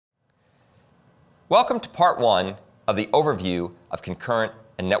Welcome to part one of the overview of concurrent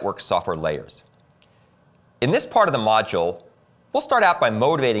and network software layers. In this part of the module, we'll start out by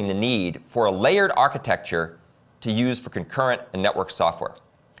motivating the need for a layered architecture to use for concurrent and network software.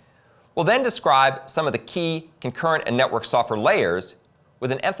 We'll then describe some of the key concurrent and network software layers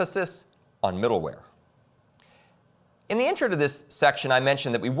with an emphasis on middleware. In the intro to this section, I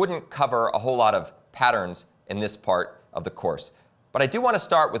mentioned that we wouldn't cover a whole lot of patterns in this part of the course. But I do want to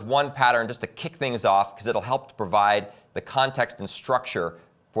start with one pattern just to kick things off because it'll help to provide the context and structure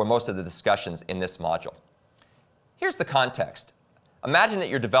for most of the discussions in this module. Here's the context. Imagine that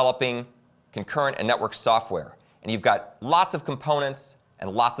you're developing concurrent and network software, and you've got lots of components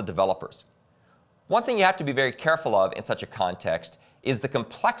and lots of developers. One thing you have to be very careful of in such a context is the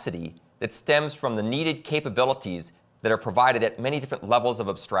complexity that stems from the needed capabilities that are provided at many different levels of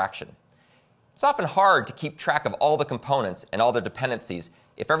abstraction. It's often hard to keep track of all the components and all their dependencies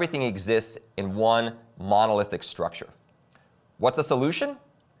if everything exists in one monolithic structure. What's the solution?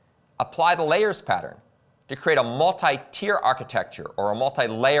 Apply the layers pattern to create a multi-tier architecture or a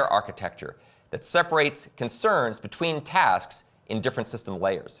multi-layer architecture that separates concerns between tasks in different system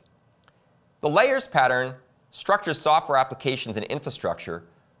layers. The layers pattern structures software applications and infrastructure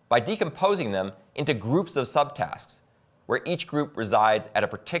by decomposing them into groups of subtasks, where each group resides at a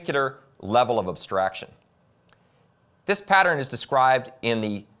particular level of abstraction. This pattern is described in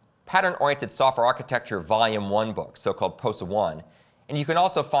the Pattern-Oriented Software Architecture Volume 1 book, so-called POSA 1, and you can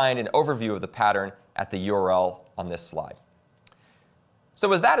also find an overview of the pattern at the URL on this slide. So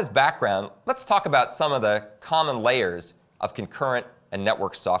with that as background, let's talk about some of the common layers of concurrent and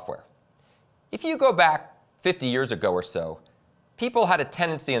network software. If you go back 50 years ago or so, people had a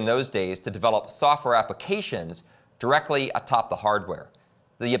tendency in those days to develop software applications directly atop the hardware.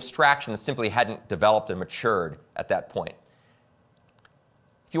 The abstraction simply hadn't developed and matured at that point.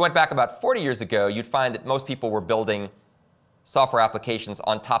 If you went back about 40 years ago, you'd find that most people were building software applications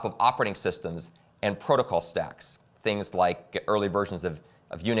on top of operating systems and protocol stacks, things like early versions of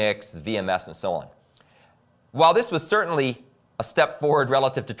Unix, VMS, and so on. While this was certainly a step forward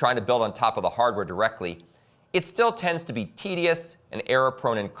relative to trying to build on top of the hardware directly, it still tends to be tedious and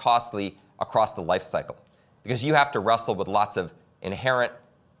error-prone and costly across the life cycle, because you have to wrestle with lots of inherent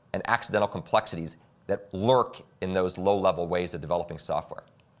and accidental complexities that lurk in those low-level ways of developing software.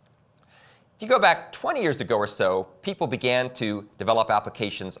 If you go back 20 years ago or so, people began to develop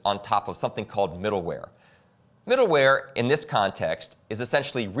applications on top of something called middleware. Middleware, in this context, is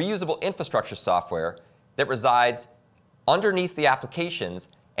essentially reusable infrastructure software that resides underneath the applications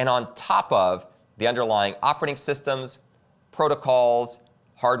and on top of the underlying operating systems, protocols,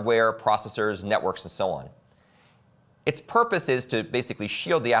 hardware, processors, networks, and so on. Its purpose is to basically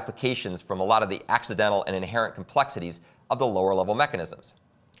shield the applications from a lot of the accidental and inherent complexities of the lower level mechanisms.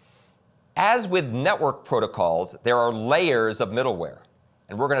 As with network protocols, there are layers of middleware,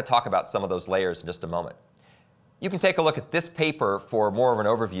 and we're going to talk about some of those layers in just a moment. You can take a look at this paper for more of an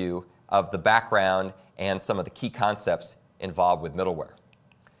overview of the background and some of the key concepts involved with middleware.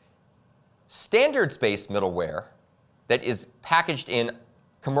 Standards-based middleware that is packaged in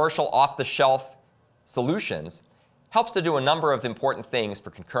commercial off-the-shelf solutions helps to do a number of important things for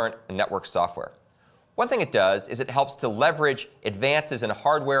concurrent and network software. One thing it does is it helps to leverage advances in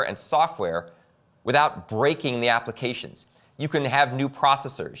hardware and software without breaking the applications. You can have new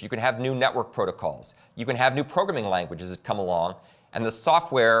processors, you can have new network protocols, you can have new programming languages that come along, and the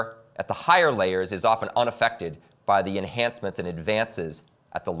software at the higher layers is often unaffected by the enhancements and advances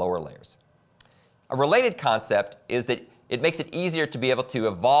at the lower layers. A related concept is that it makes it easier to be able to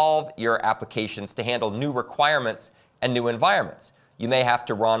evolve your applications to handle new requirements and new environments. You may have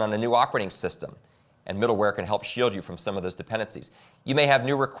to run on a new operating system, and middleware can help shield you from some of those dependencies. You may have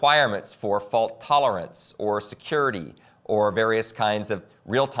new requirements for fault tolerance or security or various kinds of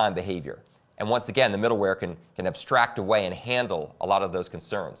real-time behavior. And once again, the middleware can abstract away and handle a lot of those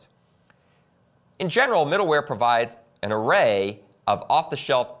concerns. In general, middleware provides an array of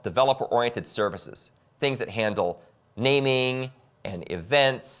off-the-shelf developer-oriented services, things that handle naming and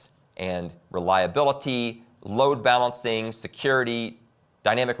events and reliability, load balancing, security,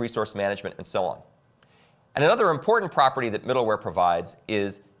 dynamic resource management, and so on. And another important property that middleware provides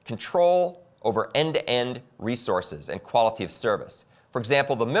is control over end-to-end resources and quality of service. For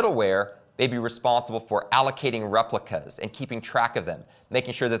example, the middleware may be responsible for allocating replicas and keeping track of them,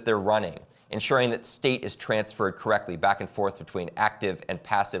 making sure that they're running, ensuring that state is transferred correctly back and forth between active and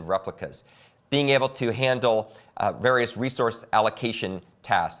passive replicas, being able to handle various resource allocation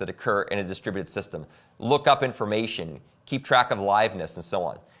tasks that occur in a distributed system, look up information, keep track of liveness, and so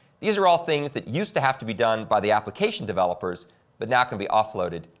on. These are all things that used to have to be done by the application developers, but now can be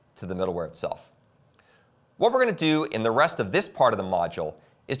offloaded to the middleware itself. What we're going to do in the rest of this part of the module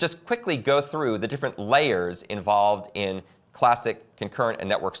is just quickly go through the different layers involved in classic concurrent and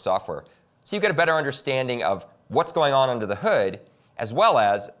network software, so you get a better understanding of what's going on under the hood, as well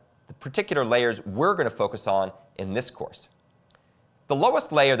as the particular layers we're going to focus on in this course. The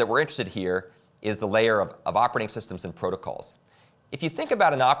lowest layer that we're interested here is the layer of operating systems and protocols. If you think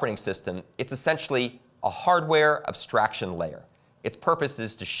about an operating system, it's essentially a hardware abstraction layer. Its purpose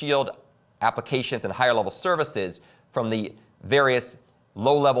is to shield applications and higher level services from the various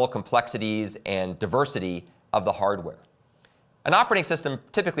low-level complexities and diversity of the hardware. An operating system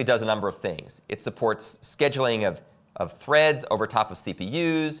typically does a number of things. It supports scheduling of threads over top of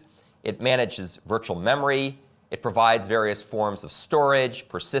CPUs. It manages virtual memory. It provides various forms of storage,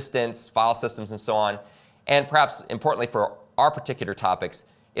 persistence, file systems, and so on. And perhaps importantly for our particular topics,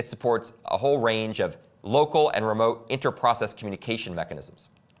 it supports a whole range of local and remote inter-process communication mechanisms.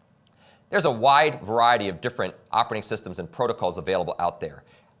 There's a wide variety of different operating systems and protocols available out there.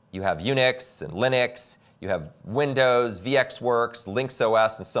 You have Unix and Linux, you have Windows, VxWorks,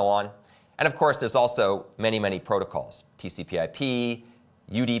 LinksOS, and so on. And of course, there's also many, many protocols, TCP/IP,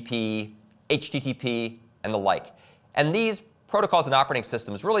 UDP, HTTP, and the like. And these protocols and operating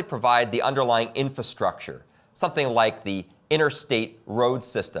systems really provide the underlying infrastructure, something like the interstate road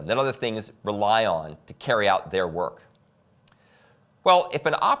system that other things rely on to carry out their work. Well, if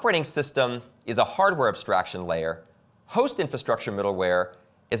an operating system is a hardware abstraction layer, host infrastructure middleware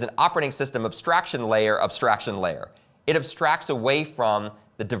is an operating system abstraction layer. It abstracts away from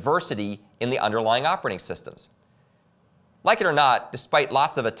the diversity in the underlying operating systems. Like it or not, despite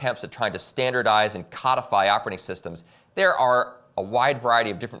lots of attempts at trying to standardize and codify operating systems, there are a wide variety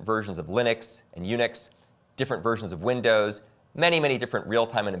of different versions of Linux and Unix, different versions of Windows, many, many different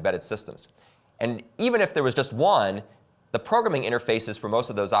real-time and embedded systems. And even if there was just one, the programming interfaces for most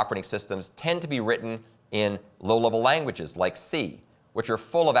of those operating systems tend to be written in low-level languages like C, which are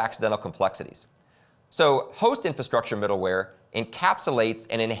full of accidental complexities. So host infrastructure middleware encapsulates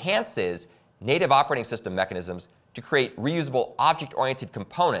and enhances native operating system mechanisms to create reusable object-oriented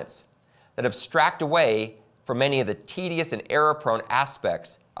components that abstract away from many of the tedious and error-prone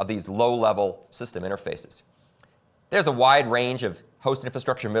aspects of these low-level system interfaces. There's a wide range of host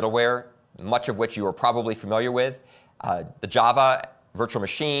infrastructure middleware, much of which you are probably familiar with. The Java virtual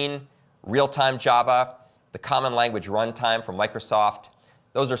machine, real-time Java, the Common Language Runtime from Microsoft.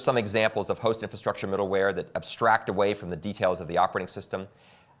 Those are some examples of host infrastructure middleware that abstract away from the details of the operating system.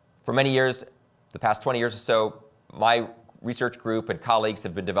 For many years, the past 20 years or so, my research group and colleagues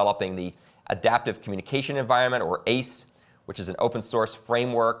have been developing the Adaptive Communication Environment, or ACE, which is an open source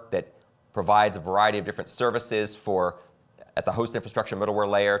framework that provides a variety of different services at the host infrastructure middleware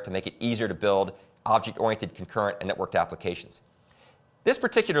layer to make it easier to build object-oriented concurrent and networked applications. This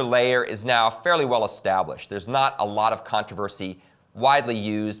particular layer is now fairly well established. There's not a lot of controversy, widely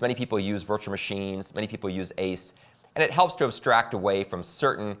used. Many people use virtual machines. Many people use ACE. And it helps to abstract away from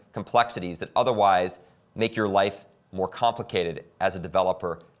certain complexities that otherwise make your life more complicated as a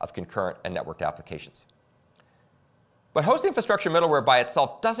developer of concurrent and networked applications. But host infrastructure middleware by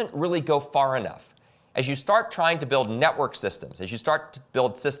itself doesn't really go far enough. As you start trying to build network systems, as you start to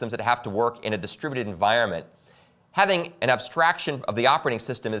build systems that have to work in a distributed environment, having an abstraction of the operating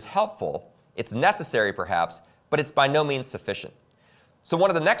system is helpful. It's necessary, perhaps, but it's by no means sufficient. So one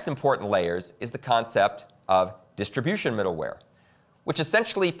of the next important layers is the concept of distribution middleware, which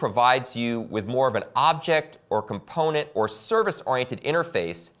essentially provides you with more of an object or component or service-oriented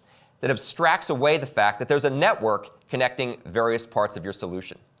interface that abstracts away the fact that there's a network connecting various parts of your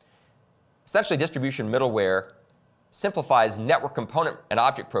solution. Essentially, distribution middleware simplifies network component and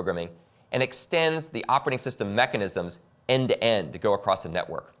object programming and extends the operating system mechanisms end-to-end to go across the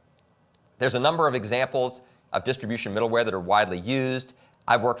network. There's a number of examples of distribution middleware that are widely used.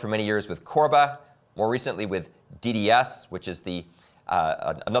 I've worked for many years with Corba, more recently with DDS, which is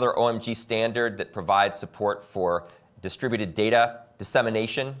another OMG standard that provides support for distributed data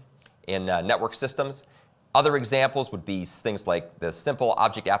dissemination in network systems. Other examples would be things like the Simple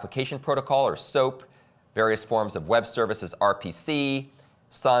Object Application Protocol, or SOAP, various forms of web services, RPC,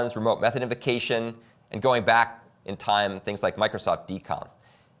 SUNS, remote method invocation, and going back in time, things like Microsoft DCOM.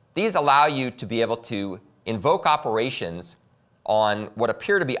 These allow you to be able to invoke operations on what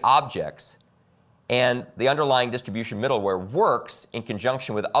appear to be objects, and the underlying distribution middleware works in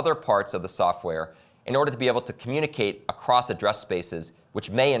conjunction with other parts of the software in order to be able to communicate across address spaces, which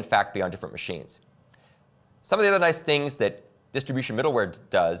may in fact be on different machines. Some of the other nice things that distribution middleware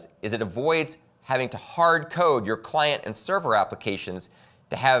does is it avoids having to hard code your client and server applications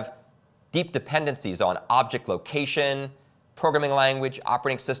to have deep dependencies on object location, programming language,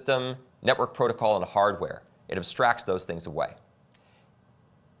 operating system, network protocol, and hardware. it abstracts those things away.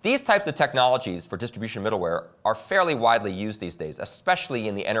 These types of technologies for distribution middleware are fairly widely used these days, especially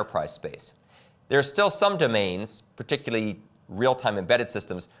in the enterprise space. There are still some domains, particularly real-time embedded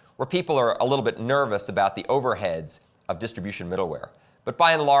systems, where people are a little bit nervous about the overheads of distribution middleware. But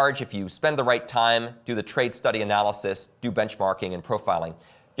by and large, if you spend the right time, do the trade study analysis, do benchmarking and profiling,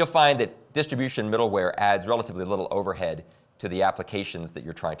 you'll find that distribution middleware adds relatively little overhead to the applications that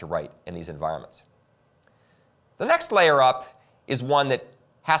you're trying to write in these environments. The next layer up is one that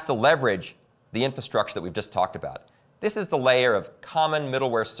has to leverage the infrastructure that we've just talked about. This is the layer of common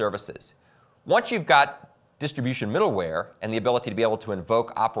middleware services. Once you've got distribution middleware and the ability to be able to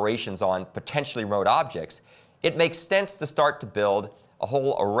invoke operations on potentially remote objects, it makes sense to start to build a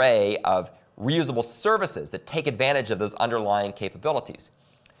whole array of reusable services that take advantage of those underlying capabilities.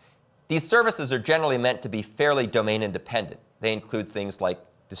 These services are generally meant to be fairly domain independent. They include things like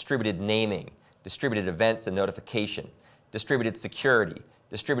distributed naming, distributed events and notification, distributed security,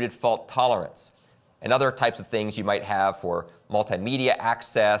 distributed fault tolerance, and other types of things you might have for multimedia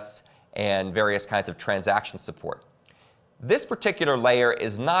access and various kinds of transaction support. This particular layer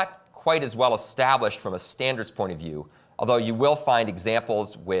is not quite as well established from a standards point of view, although you will find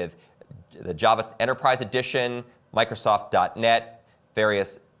examples with the Java Enterprise Edition, Microsoft.NET,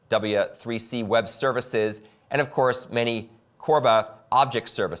 various W3C web services, and of course many Corba object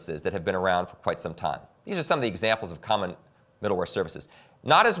services that have been around for quite some time. These are some of the examples of common middleware services.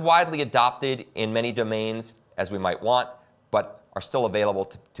 Not as widely adopted in many domains as we might want, but are still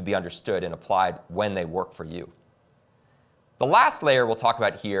available to be understood and applied when they work for you. The last layer we'll talk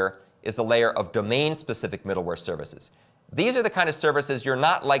about here is the layer of domain-specific middleware services. These are the kind of services you're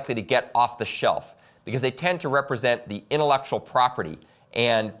not likely to get off the shelf because they tend to represent the intellectual property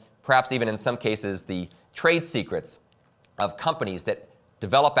and perhaps even in some cases the trade secrets of companies that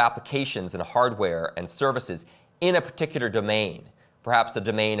develop applications and hardware and services in a particular domain, perhaps the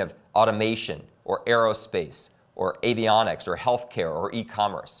domain of automation or aerospace or avionics or healthcare or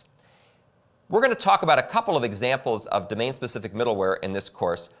e-commerce. We're going to talk about a couple of examples of domain-specific middleware in this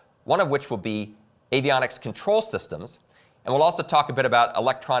course, one of which will be avionics control systems, and we'll also talk a bit about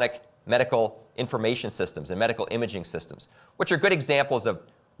electronic medical information systems and medical imaging systems, which are good examples of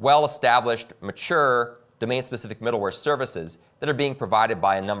well-established, mature, domain-specific middleware services that are being provided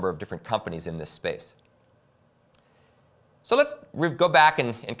by a number of different companies in this space. So let's go back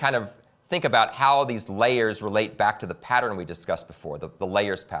and kind of think about how these layers relate back to the pattern we discussed before, the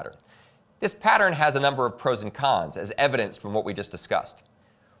layers pattern. This pattern has a number of pros and cons, as evidenced from what we just discussed.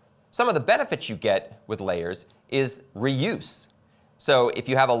 Some of the benefits you get with layers is reuse. So if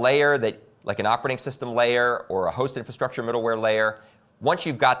you have a layer that, like an operating system layer or a host infrastructure middleware layer, once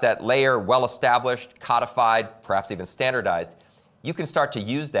you've got that layer well established, codified, perhaps even standardized, you can start to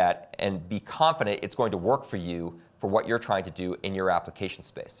use that and be confident it's going to work for you for what you're trying to do in your application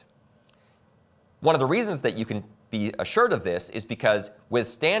space. One of the reasons that you can be assured of this is because with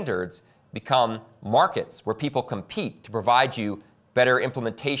standards become markets where people compete to provide you better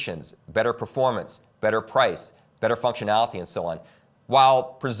implementations, better performance, better price, better functionality, and so on, while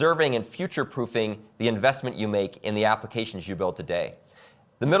preserving and future-proofing the investment you make in the applications you build today.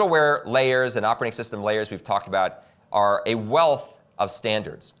 The middleware layers and operating system layers we've talked about are a wealth of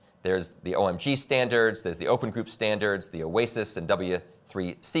standards. There's the OMG standards, there's the Open Group standards, the OASIS and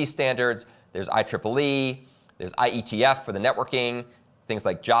W3C standards, there's IEEE, there's IETF for the networking. Things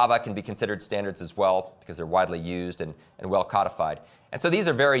like Java can be considered standards as well because they're widely used and well codified. And so these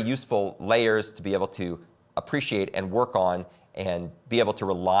are very useful layers to be able to appreciate and work on and be able to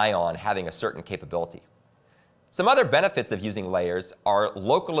rely on having a certain capability. Some other benefits of using layers are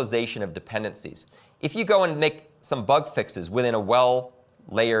localization of dependencies. If you go and make some bug fixes within a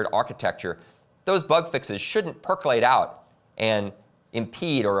well-layered architecture, those bug fixes shouldn't percolate out and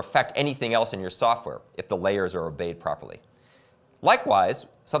impede or affect anything else in your software if the layers are obeyed properly. Likewise,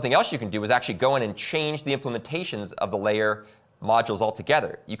 something else you can do is actually go in and change the implementations of the layer modules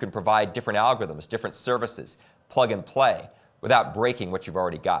altogether. You can provide different algorithms, different services, plug and play, without breaking what you've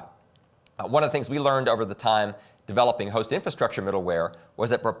already got. One of the things we learned over the time developing host infrastructure middleware was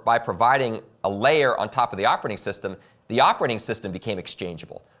that by providing a layer on top of the operating system became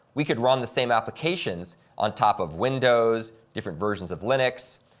exchangeable. We could run the same applications on top of Windows, different versions of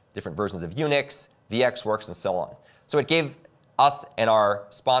Linux, different versions of Unix, VxWorks, and so on. So it gave us and our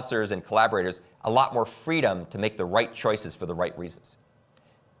sponsors and collaborators a lot more freedom to make the right choices for the right reasons.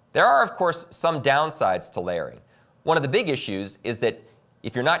 There are, of course, some downsides to layering. One of the big issues is that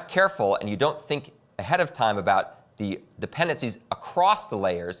if you're not careful and you don't think ahead of time about the dependencies across the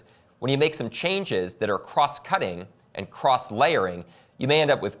layers, when you make some changes that are cross-cutting and cross-layering, you may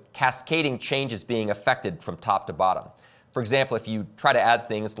end up with cascading changes being affected from top to bottom. For example, if you try to add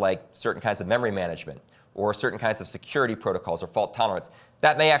things like certain kinds of memory management or certain kinds of security protocols or fault tolerance,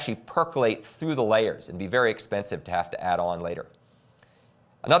 that may actually percolate through the layers and be very expensive to have to add on later.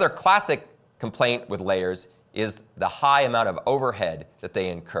 Another classic complaint with layers is the high amount of overhead that they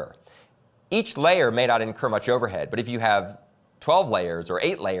incur. Each layer may not incur much overhead, but if you have 12 layers or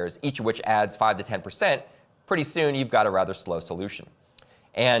 8 layers, each of which adds 5 to 10%, pretty soon you've got a rather slow solution.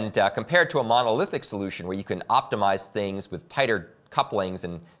 And compared to a monolithic solution where you can optimize things with tighter couplings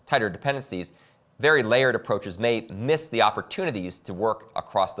and tighter dependencies, very layered approaches may miss the opportunities to work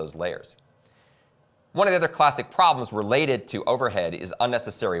across those layers. One of the other classic problems related to overhead is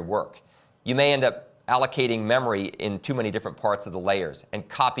unnecessary work. You may end up allocating memory in too many different parts of the layers and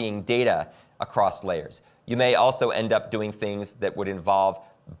copying data across layers. You may also end up doing things that would involve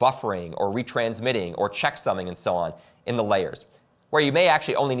buffering or retransmitting or checksumming and so on in the layers, where you may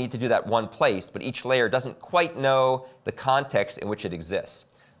actually only need to do that one place, but each layer doesn't quite know the context in which it exists.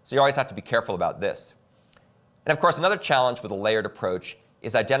 So you always have to be careful about this. And of course, another challenge with a layered approach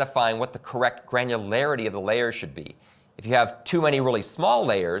is identifying what the correct granularity of the layers should be. If you have too many really small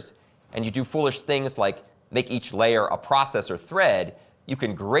layers and you do foolish things like make each layer a process or thread, you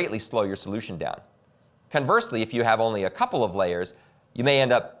can greatly slow your solution down. Conversely, if you have only a couple of layers, you may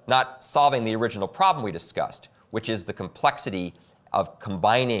end up not solving the original problem we discussed, which is the complexity of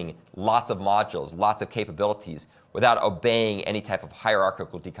combining lots of modules, lots of capabilities, without obeying any type of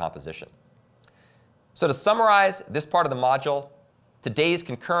hierarchical decomposition. So to summarize this part of the module, today's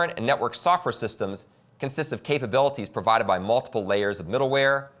concurrent and network software systems consist of capabilities provided by multiple layers of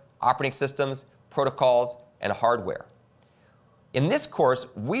middleware, operating systems, protocols, and hardware. In this course,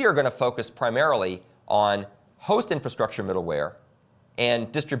 we are going to focus primarily on host infrastructure middleware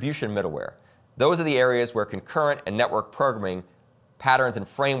and distribution middleware. Those are the areas where concurrent and network programming patterns and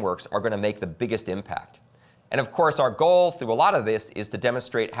frameworks are going to make the biggest impact. And of course, our goal through a lot of this is to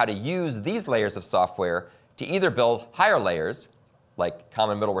demonstrate how to use these layers of software to either build higher layers, like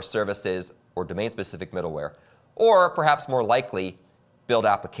common middleware services or domain-specific middleware, or perhaps more likely, build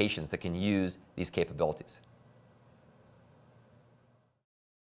applications that can use these capabilities.